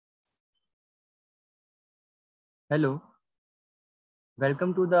Hello,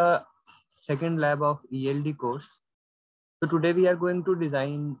 welcome to the second lab of ELD course. So today we are going to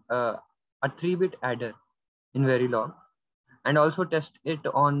design a 3-bit adder in Verilog and also test it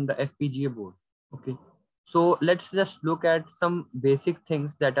on the FPGA board. Okay, so let's just look at some basic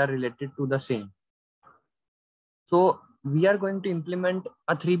things that are related to the same. So we are going to implement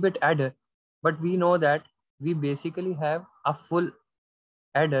a 3-bit adder, but we know that we basically have a full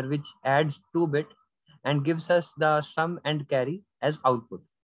adder which adds 2-bit and gives us the sum and carry as output.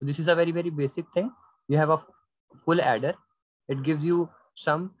 So this is a very basic thing. You have a full adder. It gives you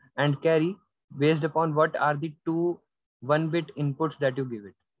sum and carry based upon what are the two 1-bit inputs that you give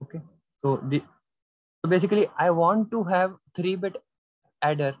it. Okay. So basically I want to have 3-bit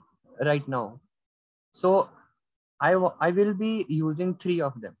adder right now. So I will be using 3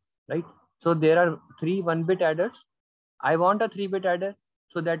 of them, right? So there are 3 1-bit adders. I want a 3-bit adder.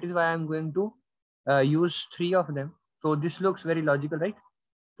 So that is why I'm going to use 3 of them. So this looks very logical, right?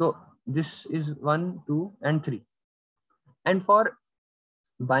 So this is 1, 2, and 3. And for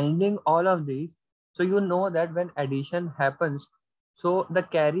binding all of these, so you know that when addition happens, so the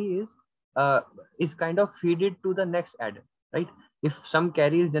carry is kind of feeded to the next adder, right? If some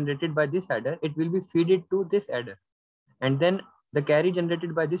carry is generated by this adder, it will be feeded to this adder. And then the carry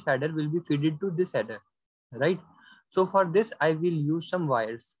generated by this adder will be feeded to this adder, right? So for this, I will use some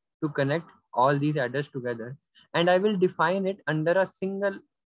wires to connect all these adders together, and I will define it under a single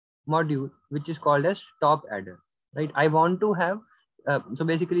module, which is called as top adder, right? I want to have, so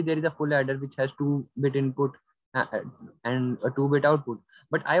basically there is a full adder which has 2-bit input and a 2-bit output,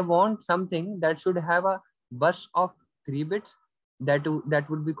 but I want something that should have a bus of 3 bits that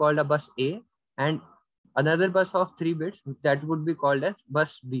would be called a bus A, and another bus of 3 bits that would be called as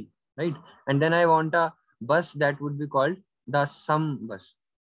bus B, right? And then I want a bus that would be called the sum bus.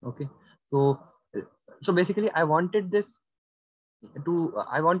 Okay, so basically I wanted to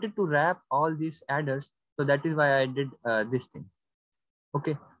wrap all these adders, so that is why I did this thing.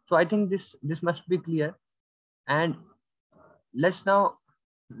 Okay, so I think this must be clear, and let's now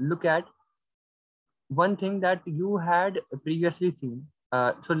look at one thing that you had previously seen.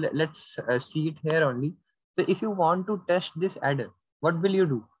 So let's see it here only. So if you want to test this adder, what will you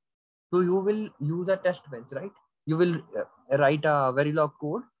do? So you will use a test bench, right? You will write a Verilog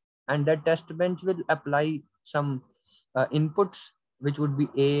code, and that test bench will apply some inputs, which would be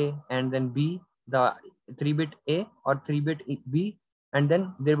A and then B, the 3-bit A or 3-bit B, and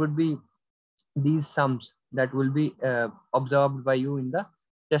then there would be these sums that will be observed by you in the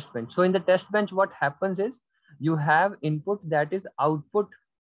test bench. So in the test bench, what happens is you have input that is output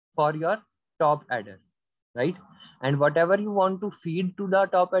for your top adder, right? And whatever you want to feed to the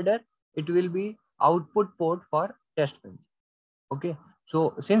top adder, it will be output port for test bench. Okay,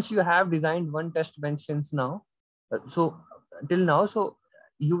 so since you have designed one test bench since now, till now, so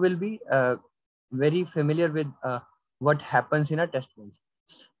you will be very familiar with what happens in a test bench.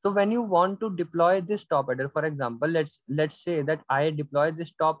 So when you want to deploy this top adder, for example, let's say that I deploy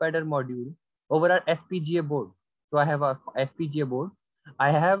this top adder module over an FPGA board. So I have a FPGA board.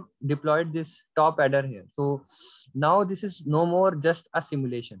 I have deployed this top adder here. So now this is no more just a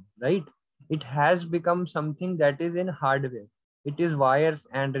simulation, right? It has become something that is in hardware. It is wires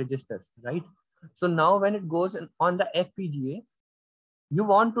and registers, right? So now when it goes on the FPGA, you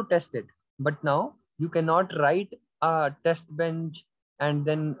want to test it, but now you cannot write a test bench and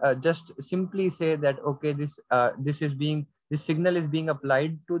then just simply say that, okay, this signal is being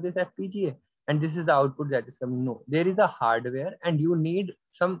applied to this FPGA and this is the output that is coming. No, there is a hardware and you need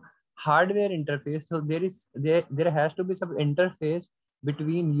some hardware interface. So there has to be some interface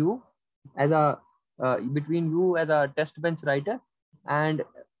between you as a test bench writer and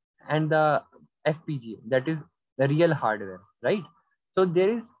the FPGA, that is the real hardware, right? So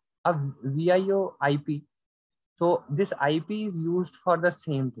there is a VIO IP. So this IP is used for the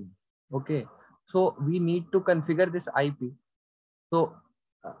same thing. Okay, so we need to configure this IP. So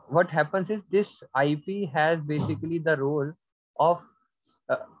what happens is this IP has basically the role of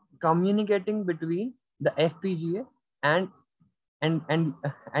communicating between the FPGA and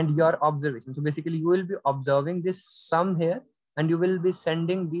your observation. So basically you will be observing this sum here and you will be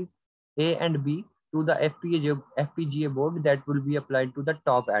sending these A and B to the FPGA board that will be applied to the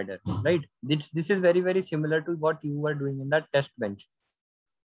top adder, right? This is very similar to what you were doing in the test bench.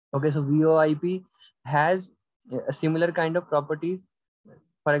 Okay, so VoIP has a similar kind of properties.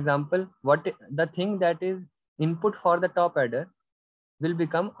 For example, what the thing that is input for the top adder will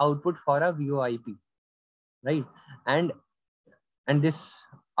become output for a VoIP, right? And this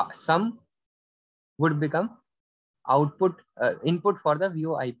sum would become output input for the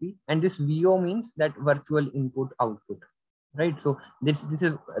VIO IP, and this VIO means that virtual input output, right? So this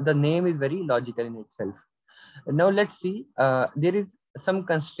is, the name is very logical in itself. Now let's see, there is some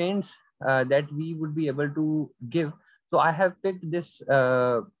constraints that we would be able to give. So I have picked this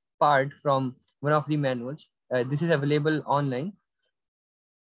part from one of the manuals. This is available online.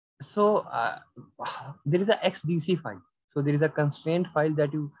 So there is a XDC file. So there is a constraint file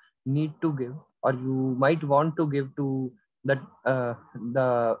that you need to give, or you might want to give to the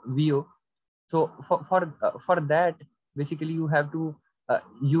VIO. So for that, basically you have to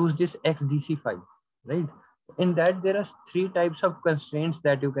use this XDC file, right? In that there are three types of constraints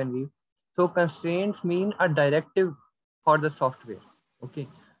that you can give. So constraints mean a directive for the software. Okay,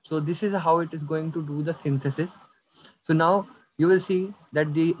 so this is how it is going to do the synthesis. So now you will see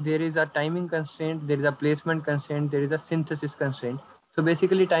that there is a timing constraint, there is a placement constraint, there is a synthesis constraint. So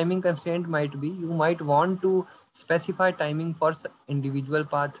basically timing constraint might be, you might want to specify timing for individual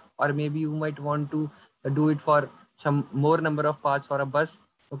path, or maybe you might want to do it for some more number of paths for a bus.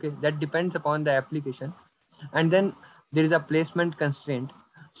 Okay, that depends upon the application. And then there is a placement constraint.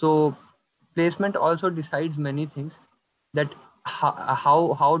 So placement also decides many things, that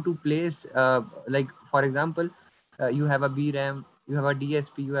how to place, like for example, you have a BRAM, you have a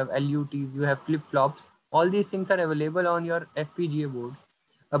DSP, you have LUTs, you have flip-flops. All these things are available on your FPGA board.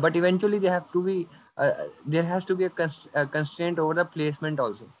 But eventually they have to be, there has to be a constraint over the placement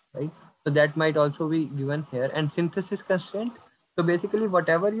also, right? So that might also be given here. And synthesis constraint. So basically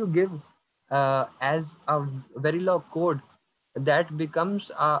whatever you give as a Verilog code, that becomes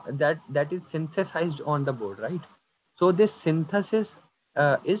that is synthesized on the board, right? So this synthesis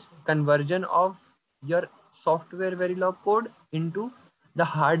is conversion of your software Verilog code into the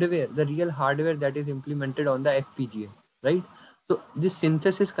hardware, the real hardware that is implemented on the FPGA, right? So this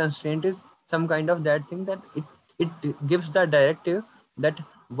synthesis constraint is some kind of that thing, that it gives the directive that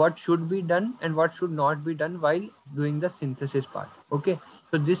what should be done and what should not be done while doing the synthesis part. Okay,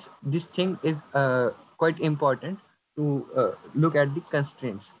 so this thing is quite important to look at the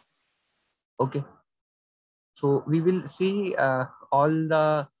constraints. Okay, so we will see all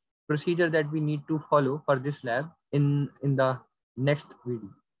the procedure that we need to follow for this lab in the next video.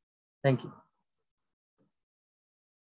 Thank you.